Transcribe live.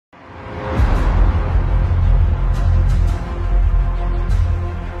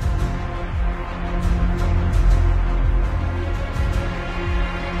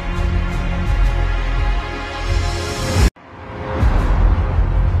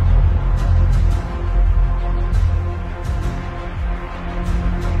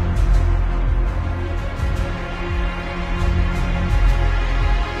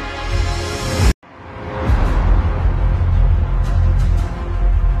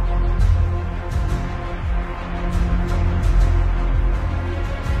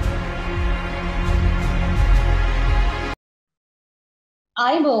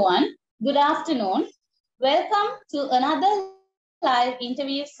Ayubowan, good afternoon. Welcome to another live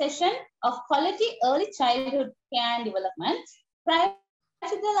interview session of Quality Early Childhood Care and Development. Prior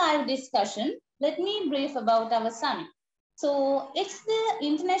to the live discussion, let me brief about our summit. So it's the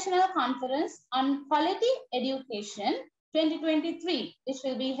International Conference on Quality Education 2023, which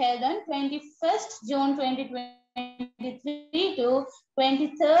will be held on 21st June 2023 to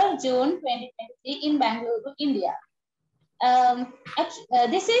 23rd June 2023 in Bangalore, India.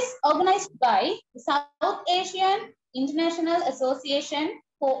 This is organized by the South Asian International Association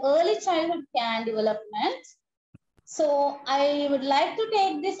for Early Childhood Care and Development. So I would like to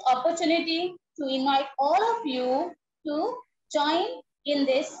take this opportunity to invite all of you to join in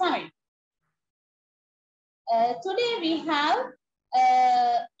this summit. Today we have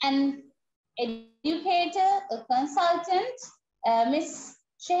an educator, a consultant, Ms.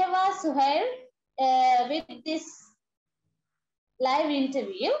 Shehwa Suhail, with this live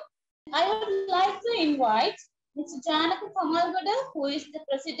interview. I would like to invite Mr. Janaka Kamalgoda, who is the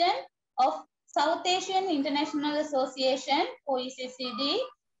president of South Asian International Association for ECCD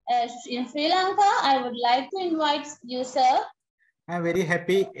in Sri Lanka. I would like to invite you, sir. I'm very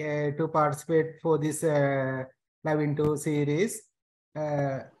happy to participate for this live interview series.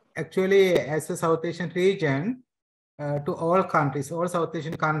 Actually, as a South Asian region, to all countries, all South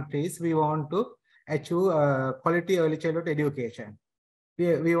Asian countries, we want to achieve quality early childhood education.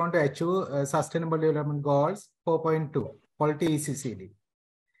 We want to achieve Sustainable Development Goals 4.2, quality ECCD.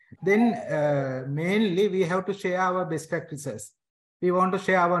 Then mainly we have to share our best practices. We want to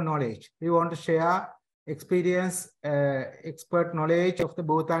share our knowledge. We want to share experience, expert knowledge of the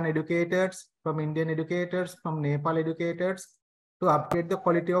Bhutan educators, from Indian educators, from Nepal educators, to upgrade the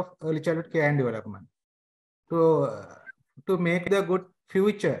quality of early childhood care and development. To make the good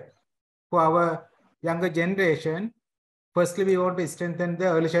future for our younger generation, firstly, we want to strengthen the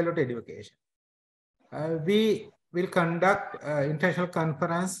early childhood education. We will conduct international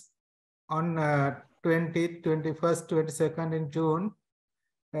conference on 20th, 21st, 22nd in June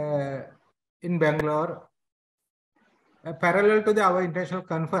in Bangalore. Parallel to our international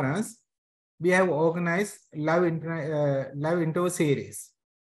conference, we have organized live interview series.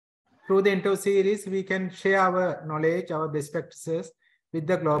 Through the interview series, we can share our knowledge, our best practices with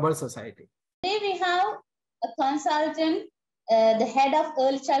the global society. Today we have a consultant, the head of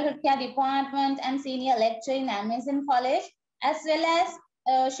Early Childhood Care Department and senior lecturer in Amazon College, as well as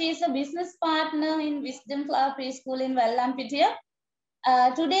she is a business partner in Wisdom Flower Preschool in Vallampitiya.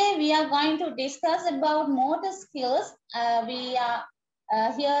 Today we are going to discuss about motor skills. We are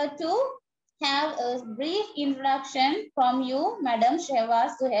here to have a brief introduction from you, Madam Shehwa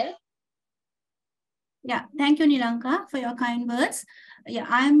Suhail. Yeah, thank you, Nilanka, for your kind words. Yeah,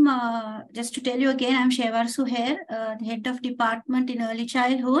 I'm just to tell you again, I'm Shehwa Suhail, the head of department in early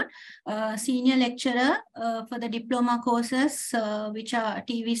childhood, senior lecturer for the diploma courses which are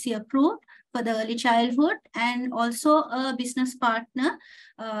TVC approved for the early childhood, and also a business partner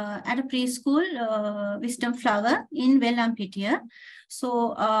at a preschool, Wisdom Flower in Vallampitiya.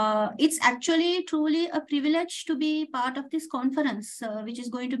 So it's actually truly a privilege to be part of this conference, which is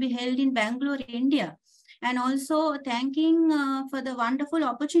going to be held in Bangalore, India. And also thanking for the wonderful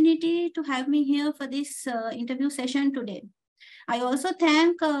opportunity to have me here for this interview session today. I also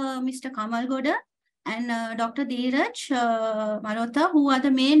thank Mr. Kamalgoda and Dr. Dheeraj Malhotra, who are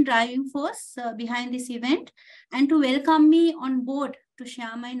the main driving force behind this event, and to welcome me on board to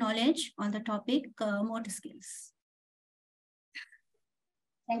share my knowledge on the topic motor skills.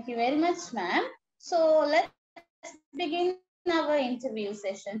 Thank you very much, ma'am. So let's begin our interview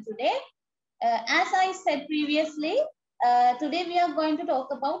session today. As I said previously, today we are going to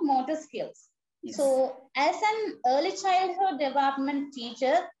talk about motor skills. Yes. So as an early childhood development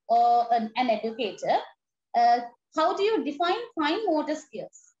teacher or an educator, how do you define fine motor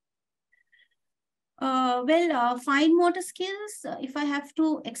skills? Fine motor skills, if I have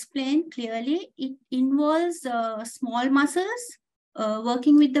to explain clearly, it involves small muscles,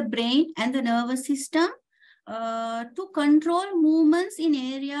 working with the brain and the nervous system, to control movements in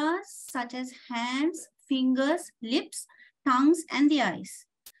areas such as hands, fingers, lips, tongues, and the eyes.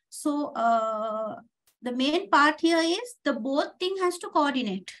 So the main part here is the both thing has to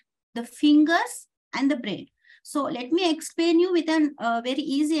coordinate, the fingers and the brain. So let me explain you with a very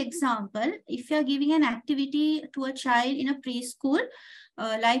easy example. If you are giving an activity to a child in a preschool,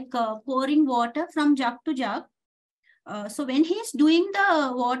 like pouring water from jug to jug, so when he is doing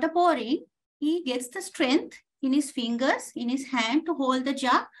the water pouring, he gets the strength in his fingers, in his hand to hold the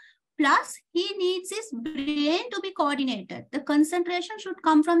jug. Plus, he needs his brain to be coordinated. The concentration should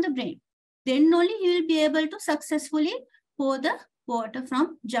come from the brain. Then only he will be able to successfully pour the water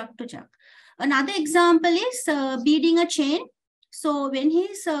from jug to jug. Another example is beading a chain. So when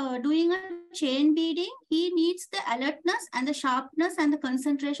he's doing a chain beading, he needs the alertness and the sharpness and the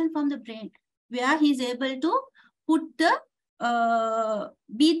concentration from the brain, where he's able to put the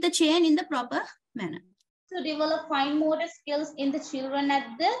beat the chain in the proper manner. To develop fine motor skills in the children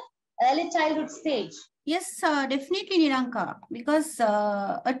at the early childhood stage. Yes, definitely, Nilanka, because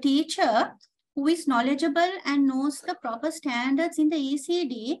a teacher who is knowledgeable and knows the proper standards in the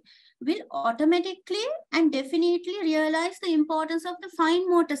ECD will automatically and definitely realize the importance of the fine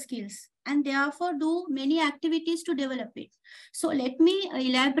motor skills and therefore do many activities to develop it. So let me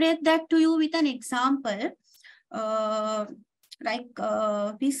elaborate that to you with an example.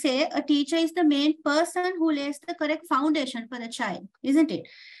 We say a teacher is the main person who lays the correct foundation for the child, isn't it?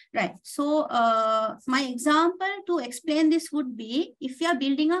 Right. So my example to explain this would be, if we are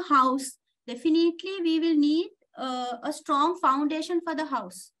building a house, definitely we will need a strong foundation for the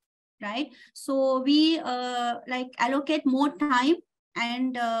house, right? So we allocate more time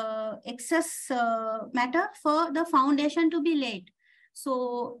and excess matter for the foundation to be laid.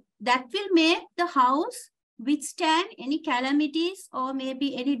 So that will make the house withstand any calamities or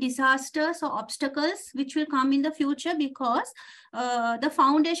maybe any disasters or obstacles which will come in the future, because the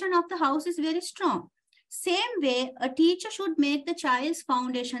foundation of the house is very strong. Same way, a teacher should make the child's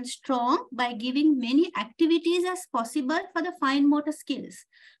foundation strong by giving many activities as possible for the fine motor skills.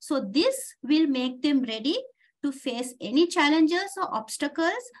 So this will make them ready to face any challenges or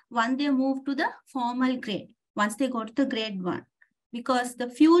obstacles once they move to the formal grade, once they go to the grade 1, because the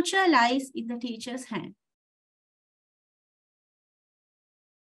future lies in the teacher's hand.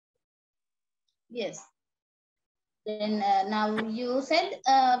 Yes. Then now you said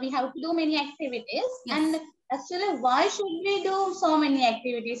we have to do many activities. Yes. And actually, why should we do so many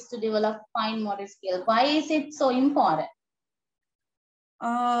activities to develop fine motor skill? Why is it so important?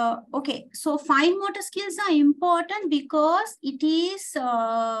 Okay, so fine motor skills are important because it is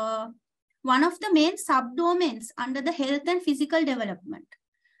one of the main subdomains under the health and physical development.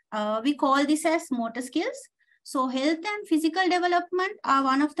 We call this as motor skills. So health and physical development are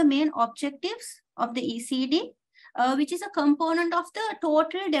one of the main objectives of the ECD, which is a component of the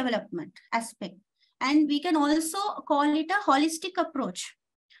total development aspect. And we can also call it a holistic approach.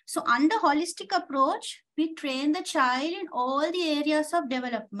 So under holistic approach, we train the child in all the areas of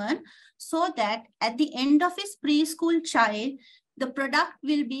development so that at the end of his preschool child, the product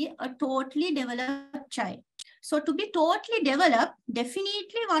will be a totally developed child. So to be totally developed,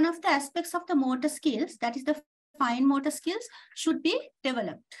 definitely one of the aspects of the motor skills, that is the fine motor skills, should be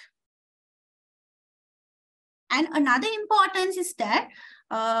developed. And another importance is that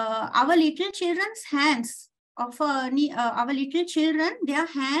our little children's hands, our little children, their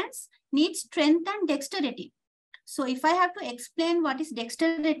hands need strength and dexterity. So if I have to explain what is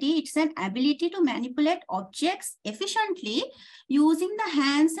dexterity, it's an ability to manipulate objects efficiently using the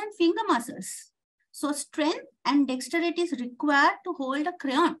hands and finger muscles. So strength and dexterity is required to hold a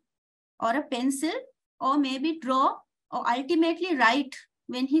crayon or a pencil or maybe draw or ultimately write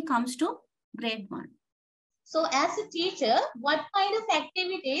when he comes to grade 1. So as a teacher, what kind of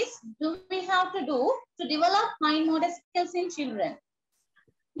activities do we have to do to develop fine motor skills in children?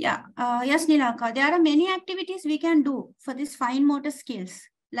 Yeah, yes, Nilaka, there are many activities we can do for these fine motor skills.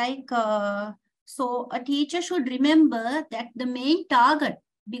 Like, so a teacher should remember that the main target,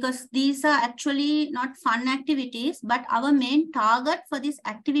 because these are actually not fun activities, but our main target for these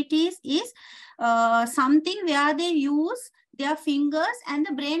activities is something where they use their fingers and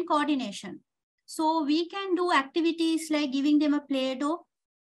the brain coordination. So we can do activities like giving them a Play-Doh,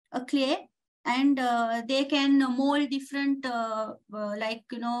 a clay, and they can mold different,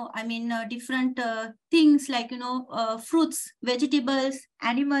 different things like, fruits, vegetables,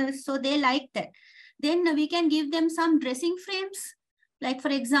 animals. So they like that. Then we can give them some dressing frames. Like, for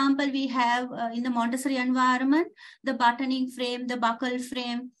example, we have in the Montessori environment, the buttoning frame, the buckle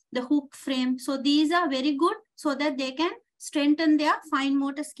frame, the hook frame. So these are very good so that they can strengthen their fine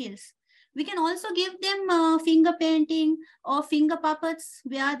motor skills. We can also give them finger painting or finger puppets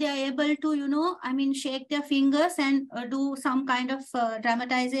where they are able to, shake their fingers and do some kind of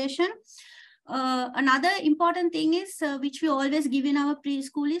dramatization. Another important thing is, which we always give in our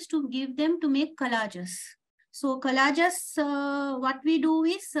preschool, is to give them to make collages. So collages, what we do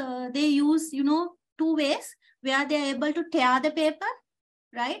is they use, 2 ways where they are able to tear the paper,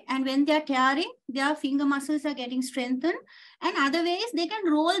 right? And when they are tearing, their finger muscles are getting strengthened. And other ways, they can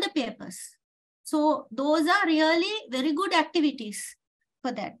roll the papers. So those are really very good activities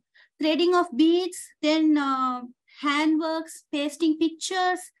for that. Threading of beads, then handworks, pasting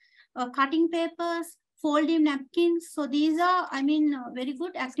pictures, cutting papers, folding napkins. So these are, I mean, very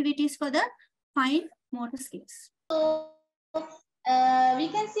good activities for the fine motor skills. So we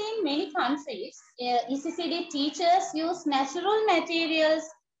can see in many countries, ECCD teachers use natural materials,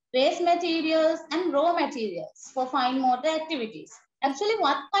 waste materials, and raw materials for fine motor activities. Actually,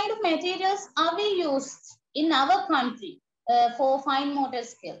 what kind of materials are we used in our country for fine motor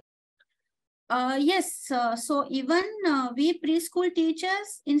skill? Yes, so even we preschool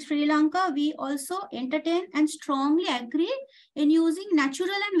teachers in Sri Lanka, we also entertain and strongly agree in using natural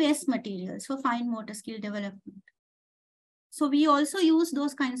and waste materials for fine motor skill development. So we also use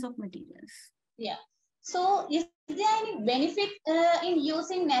those kinds of materials. Yeah. So is there any benefit in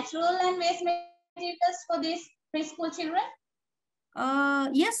using natural and waste materials for these preschool children?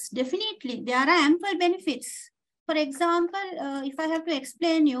 Yes, definitely. There are ample benefits. For example, if I have to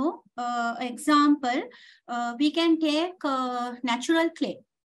explain you example, we can take natural clay,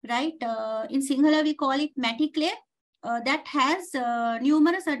 right? In Sinhala, we call it mati clay. That has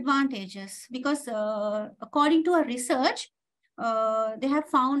numerous advantages because according to a research, they have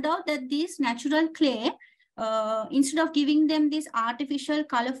found out that this natural clay, instead of giving them this artificial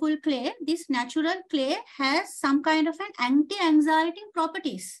colorful clay, this natural clay has some kind of an anti-anxiety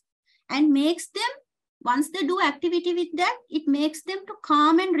properties and makes them, once they do activity with that, it makes them to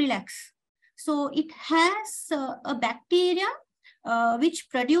calm and relax. So it has a bacteria which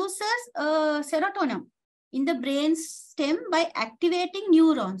produces serotonin in the brain stem by activating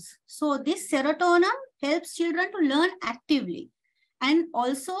neurons. So this serotonin helps children to learn actively. And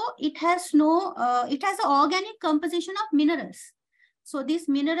also it has it has an organic composition of minerals. So these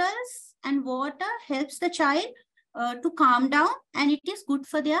minerals and water helps the child to calm down, and it is good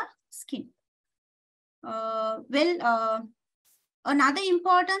for their skin. Another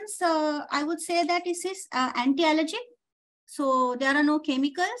importance, I would say that is anti-allergic. So there are no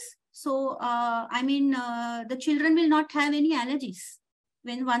chemicals. So, I mean, the children will not have any allergies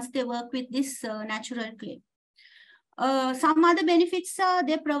once they work with this natural clay. Some other benefits are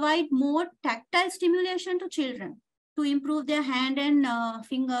they provide more tactile stimulation to children to improve their hand and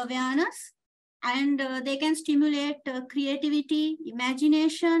finger awareness. And they can stimulate creativity,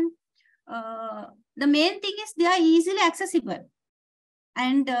 imagination. The main thing is they are easily accessible.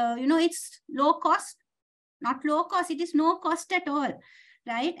 And, you know, it's low cost, not low cost, it is no cost at all,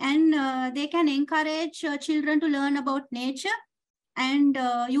 right? And they can encourage children to learn about nature. And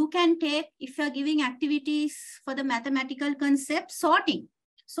you can take, if you're giving activities for the mathematical concept, sorting.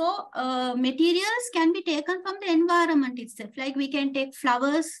 So materials can be taken from the environment itself. Like we can take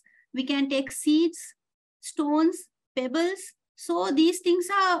flowers, we can take seeds, stones, pebbles. So these things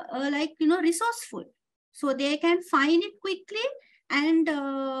are like, you know, resourceful. So they can find it quickly, and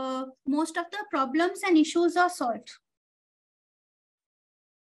most of the problems and issues are solved.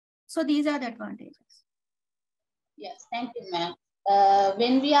 So these are the advantages. Yes, thank you, ma'am.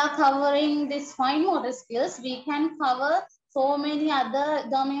 When we are covering this fine motor skills, we can cover so many other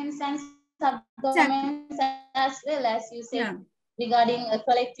domains and subdomains as well, as you said, regarding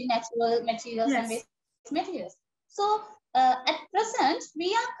collecting natural materials and waste materials. So at present,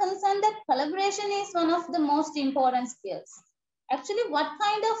 we are concerned that collaboration is one of the most important skills. Actually, what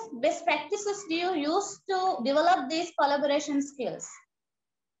kind of best practices do you use to develop these collaboration skills?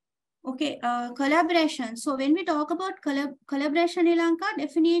 Okay, collaboration. So when we talk about collaboration in Lanka,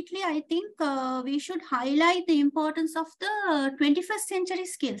 definitely I think we should highlight the importance of the 21st century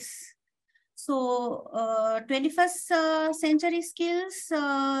skills. So 21st century skills,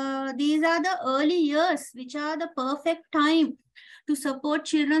 these are the early years, which are the perfect time to support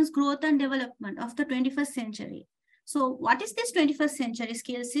children's growth and development of the 21st century. So what is this 21st century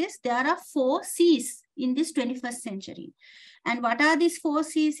skills is, there are 4 C's in this 21st century. And what are these 4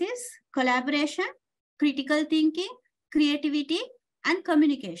 C's is collaboration, critical thinking, creativity, and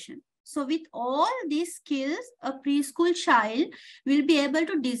communication. So with all these skills, a preschool child will be able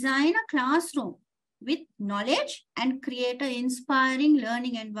to design a classroom with knowledge and create an inspiring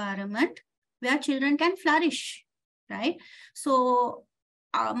learning environment where children can flourish, right? So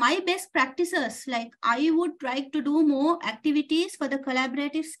my best practices, like I would like to do more activities for the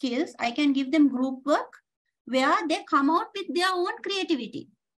collaborative skills. I can give them group work where they come out with their own creativity.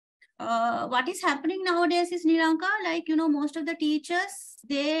 What is happening nowadays is, Sri Lanka, like, you know, most of the teachers,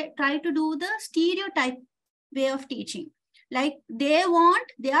 they try to do the stereotype way of teaching. Like they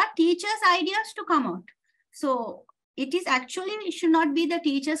want their teachers' ideas to come out. So it is actually, it should not be the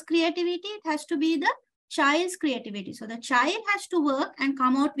teacher's creativity. It has to be the child's creativity. So the child has to work and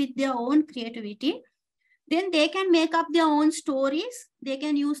come out with their own creativity. Then they can make up their own stories. They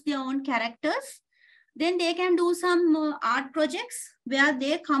can use their own characters. Then they can do some art projects where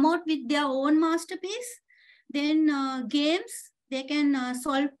they come out with their own masterpiece. Then games, they can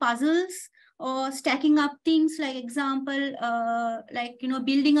solve puzzles or stacking up things, like example, like,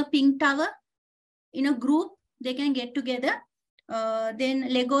 building a pink tower in a group. They can get together.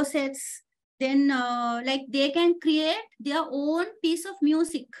 Then Lego sets. Then like they can create their own piece of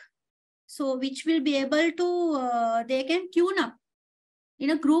music. So which will be able to, they can tune up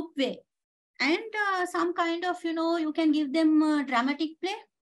in a group way. And some kind of, you can give them dramatic play,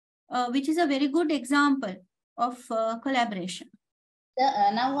 which is a very good example of collaboration.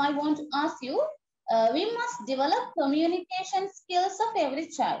 Now I want to ask you, we must develop communication skills of every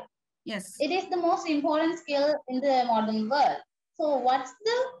child. Yes. It is the most important skill in the modern world. So what's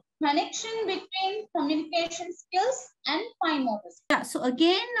the connection between communication skills and fine motor skills? Yeah, so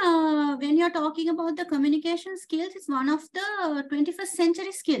again, when you're talking about the communication skills, it's one of the 21st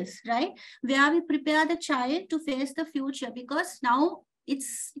century skills, right? Where we prepare the child to face the future, because now it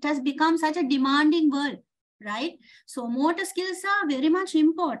has become such a demanding world, right? So motor skills are very much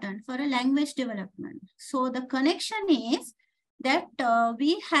important for a language development. So the connection is that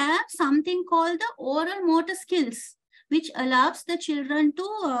we have something called the oral motor skills, which allows the children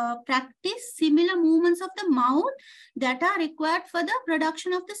to practice similar movements of the mouth that are required for the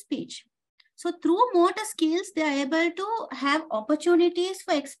production of the speech. So through motor skills, they are able to have opportunities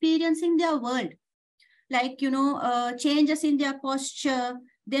for experiencing their world, like, changes in their posture,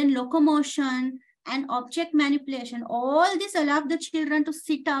 then locomotion and object manipulation. All this allows the children to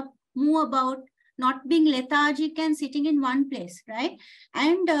sit up, move about, not being lethargic and sitting in one place, right?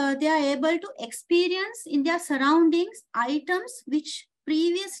 And they are able to experience in their surroundings items which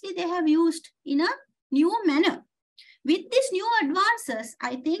previously they have used in a new manner. With these new advances,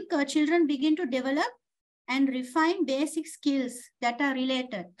 I think children begin to develop and refine basic skills that are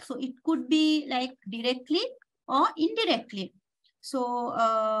related. So it could be like directly or indirectly. So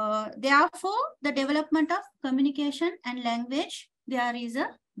therefore, the development of communication and language, there is a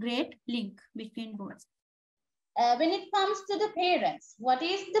great link between both. When it comes to the parents, what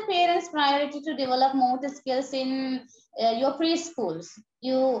is the parents' priority to develop motor skills in your preschools?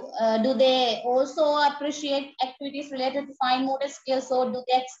 Do they also appreciate activities related to fine motor skills, or do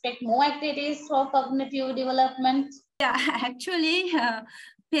they expect more activities for cognitive development? Yeah, actually,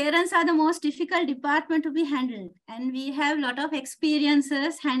 parents are the most difficult department to be handled, and we have a lot of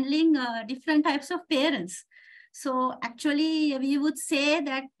experiences handling different types of parents. So actually, we would say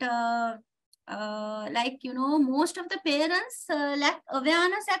that most of the parents lack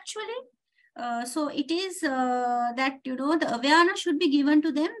awareness actually. So it is that, the awareness should be given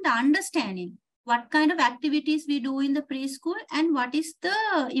to them, the understanding what kind of activities we do in the preschool and what is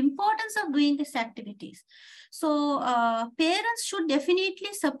the importance of doing these activities. So parents should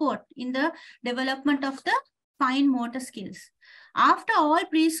definitely support in the development of the fine motor skills. After all,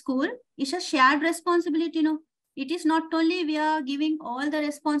 preschool is a shared responsibility, It is not only we are giving all the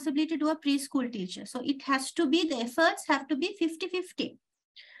responsibility to a preschool teacher. So it has to be, the efforts have to be 50-50.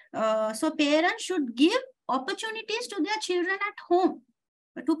 So parents should give opportunities to their children at home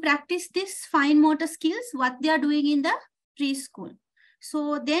to practice this fine motor skills, what they are doing in the preschool.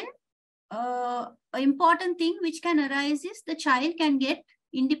 So then an important thing which can arise is the child can get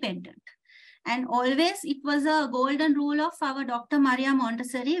independent. And always it was a golden rule of our Dr. Maria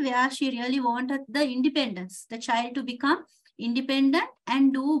Montessori, where she really wanted the independence, the child to become independent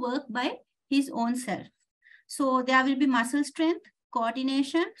and do work by his own self. So there will be muscle strength,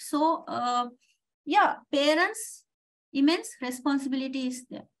 coordination. So yeah, parents, immense responsibility is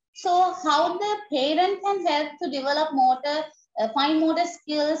there. So how the parent can help to develop fine motor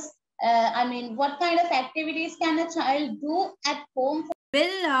skills? I mean, what kind of activities can a child do at home?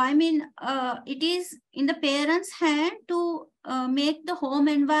 Well, it is in the parents' hand to make the home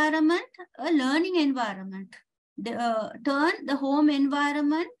environment a learning environment. Turn the home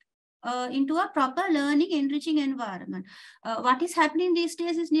environment into a proper learning, enriching environment. What is happening these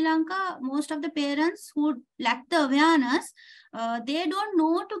days is, Nilanka, most of the parents who lack the awareness, they don't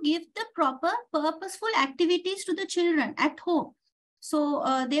know to give the proper purposeful activities to the children at home. So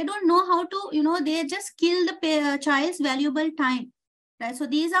they don't know how to, they just kill the child's valuable time. Right? So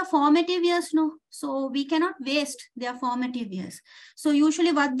these are formative years, so we cannot waste their formative years. So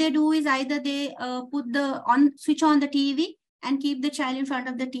usually what they do is either they switch on the TV and keep the child in front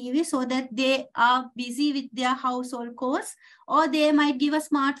of the TV so that they are busy with their household chores, or they might give a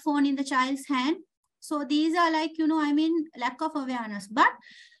smartphone in the child's hand. So these are like, lack of awareness. But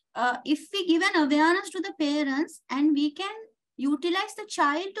if we give an awareness to the parents and we can utilize the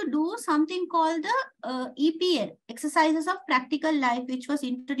child to do something called the EPL, Exercises of Practical Life, which was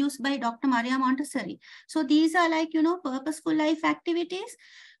introduced by Dr. Maria Montessori. So these are like, purposeful life activities.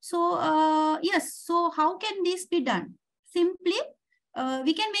 So yes, so how can this be done? Simply,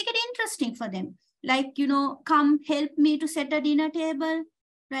 we can make it interesting for them. Like, come help me to set a dinner table,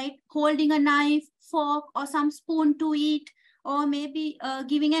 right? Holding a knife, fork, or some spoon to eat, or maybe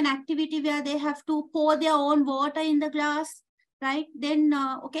giving an activity where they have to pour their own water in the glass, right? Then,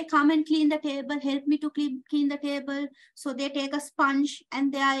 okay, come and clean the table, help me to clean the table. So they take a sponge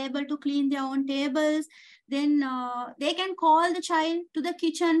and they are able to clean their own tables. Then they can call the child to the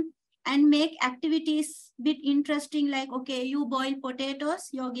kitchen and make activities bit interesting, like, okay, you boil potatoes,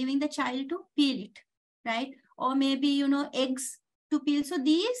 you're giving the child to peel it, right? Or maybe, eggs to peel. So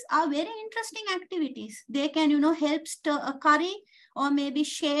these are very interesting activities. They can, help stir a curry, or maybe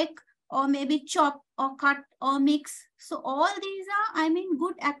shake, or maybe chop or cut or mix. So all these are,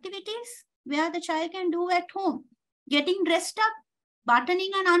 good activities where the child can do at home. Getting dressed up,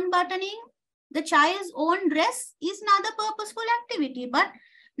 buttoning and unbuttoning the child's own dress is another purposeful activity. But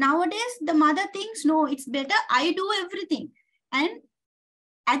nowadays, the mother thinks, no, it's better I do everything. And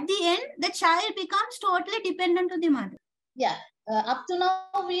at the end, the child becomes totally dependent on the mother. Yeah. Up to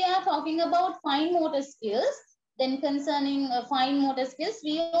now, we are talking about fine motor skills. Then concerning fine motor skills,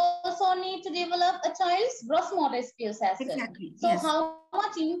 we also need to develop a child's gross motor skills as well. Exactly. So Yes. how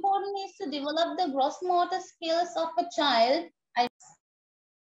much important is to develop the gross motor skills of a child?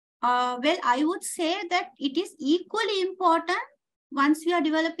 Well, I would say that it is equally important. Once we are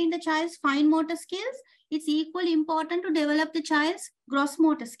developing the child's fine motor skills, it's equally important to develop the child's gross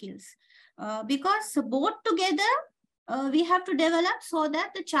motor skills. Because both together, we have to develop so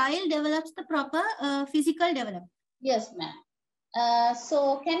that the child develops the proper physical development. Yes, ma'am.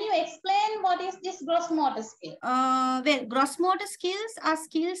 So can you explain what is this gross motor skill? Well, gross motor skills are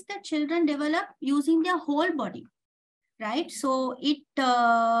skills that children develop using their whole body, right? So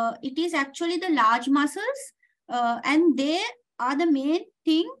it is actually the large muscles, and they are the main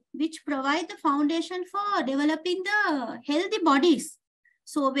thing which provide the foundation for developing the healthy bodies.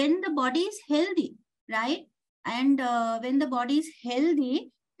 So when the body is healthy, right? And when the body is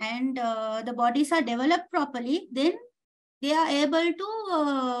healthy and the bodies are developed properly, then they are able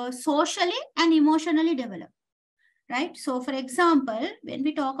to socially and emotionally develop, right? So for example, when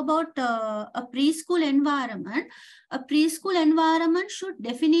we talk about a preschool environment should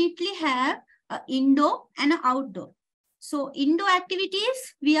definitely have an indoor and an outdoor. So indoor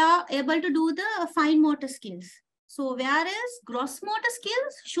activities, we are able to do the fine motor skills. So whereas gross motor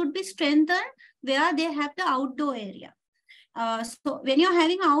skills should be strengthened where they have the outdoor area. So when you're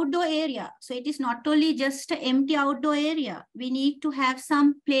having an outdoor area, so it is not only just an empty outdoor area. We need to have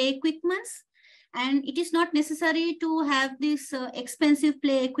some play equipments, and it is not necessary to have these expensive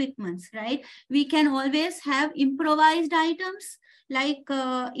play equipments, right? We can always have improvised items, like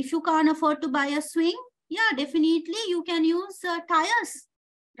if you can't afford to buy a swing, yeah, definitely you can use tires,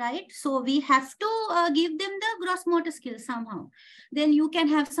 right? So we have to give them the gross motor skills somehow. Then you can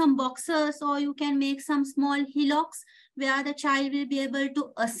have some boxes, or you can make some small hillocks where the child will be able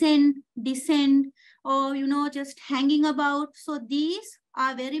to ascend, descend, or, just hanging about. So these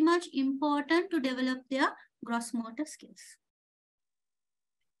are very much important to develop their gross motor skills.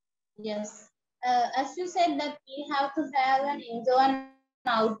 Yes. As you said that we have to have an indoor and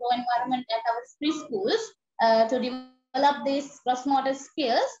outdoor environment at our preschools to develop these gross motor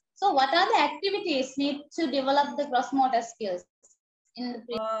skills. So what are the activities need to develop the gross motor skills in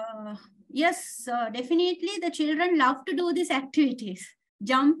the Yes, definitely the children love to do these activities.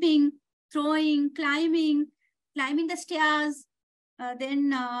 Jumping, throwing, climbing the stairs,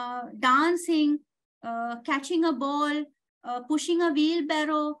 then dancing, catching a ball, pushing a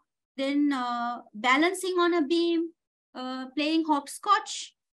wheelbarrow, then balancing on a beam, playing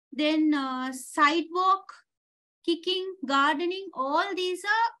hopscotch, then sidewalk, kicking, gardening. All these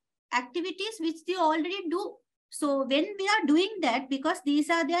are activities which they already do. So when we are doing that, because these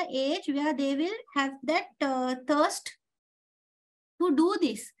are their age where they will have that thirst to do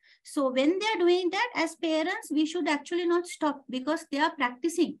this. So when they are doing that, as parents, we should actually not stop, because they are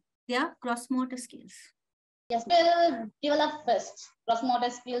practicing their gross motor skills. Yes, we'll develop first gross motor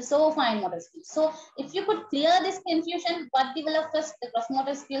skills or fine motor skills. So if you could clear this confusion, what develop first, the gross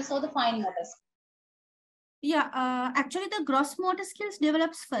motor skills or the fine motor skills? Yeah, actually the gross motor skills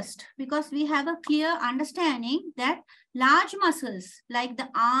develops first, because we have a clear understanding that large muscles like the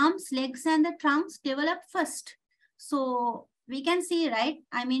arms, legs, and the trunks develop first. So we can see, right?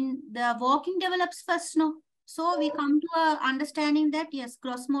 The walking develops first, no? So we come to a understanding that yes,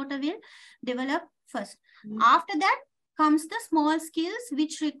 gross motor will develop first. After that, comes the small skills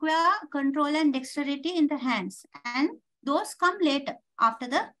which require control and dexterity in the hands, and those come later after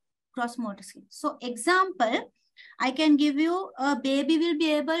the gross motor skills. So example, I can give you, a baby will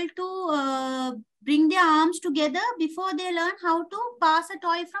be able to bring their arms together before they learn how to pass a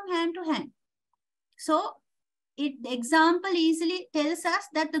toy from hand to hand. So the example easily tells us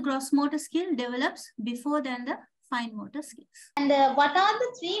that the gross motor skill develops before than the fine motor skills. And what are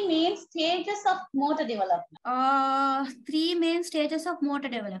the three main stages of motor development? Three main stages of motor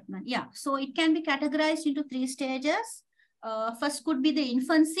development. Yeah, so it can be categorized into three stages. First could be the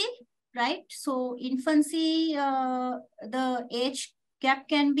infancy, right? So infancy, the age gap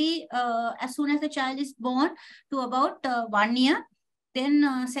can be as soon as the child is born to about 1 year.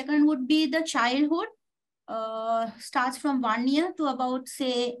 Then second would be the childhood, starts from 1 year to about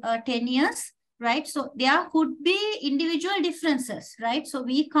say 10 years. Right, so there could be individual differences, right? So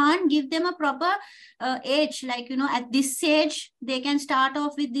we can't give them a proper age, like, you know, at this age, they can start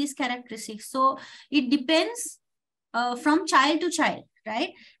off with these characteristics. So it depends from child to child,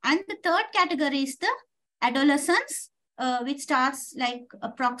 right? And the third category is the adolescence, which starts like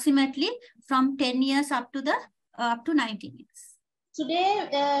approximately from 10 years up to 19 years.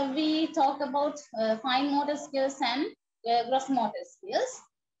 Today, we talk about fine motor skills and gross motor skills.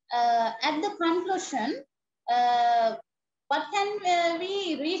 At the conclusion, what can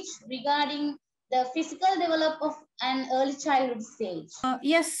we reach regarding the physical development of an early childhood stage?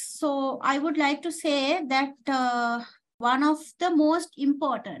 Yes, so I would like to say that one of the most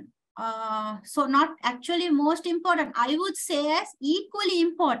important, so not actually most important, I would say as equally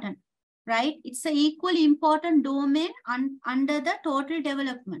important, right? It's an equally important domain under the total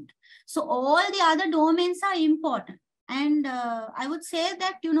development. So all the other domains are important. And I would say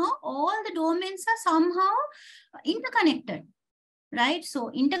that, you know, all the domains are somehow interconnected, right? So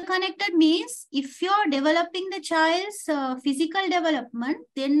interconnected means if you're developing the child's physical development,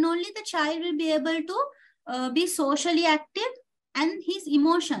 then only the child will be able to be socially active and his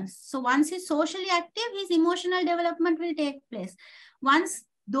emotions. So once he's socially active, his emotional development will take place. Once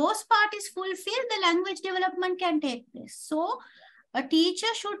those part is fulfilled, the language development can take place. So a teacher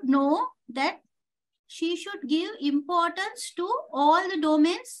should know that she should give importance to all the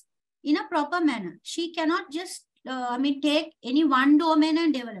domains in a proper manner. She cannot just, take any one domain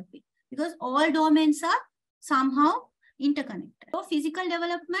and develop it, because all domains are somehow interconnected. So physical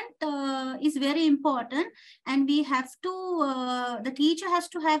development is very important, and we have to, the teacher has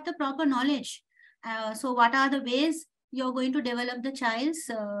to have the proper knowledge. So what are the ways you're going to develop the child's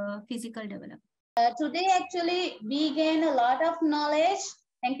physical development? Today, actually, we gain a lot of knowledge.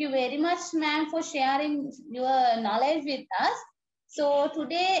 Thank you very much, ma'am, for sharing your knowledge with us. So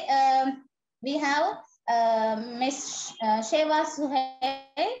today we have Ms. Sheva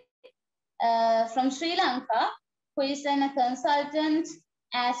Suhail from Sri Lanka, who is a consultant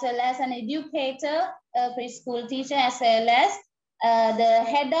as well as an educator, preschool teacher, as well as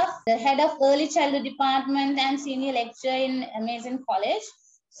the head of early childhood department and senior lecturer in Amazing College.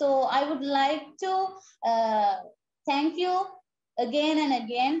 So I would like to thank you again and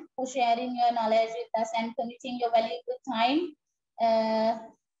again for sharing your knowledge with us and committing your valuable time.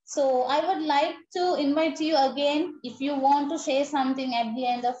 So I would like to invite you again if you want to say something at the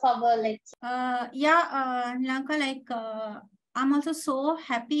end of our lecture. Nilanka, I'm also so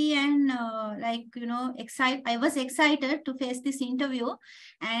happy and excited. I was excited to face this interview,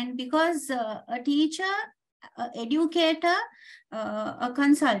 and because a teacher, educator, a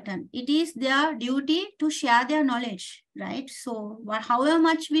consultant, it is their duty to share their knowledge, right? So however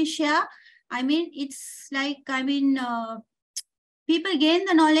much we share, it's like, people gain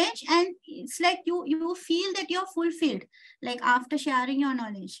the knowledge, and it's like you feel that you're fulfilled, like after sharing your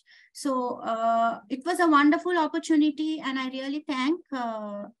knowledge. So it was a wonderful opportunity, and I really thank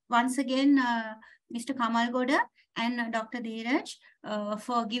once again Mr. Kamal Goda and Dr. Dheeraj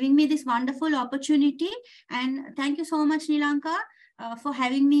for giving me this wonderful opportunity. And thank you so much, Nilanka, for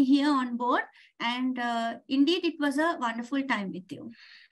having me here on board. And indeed, it was a wonderful time with you.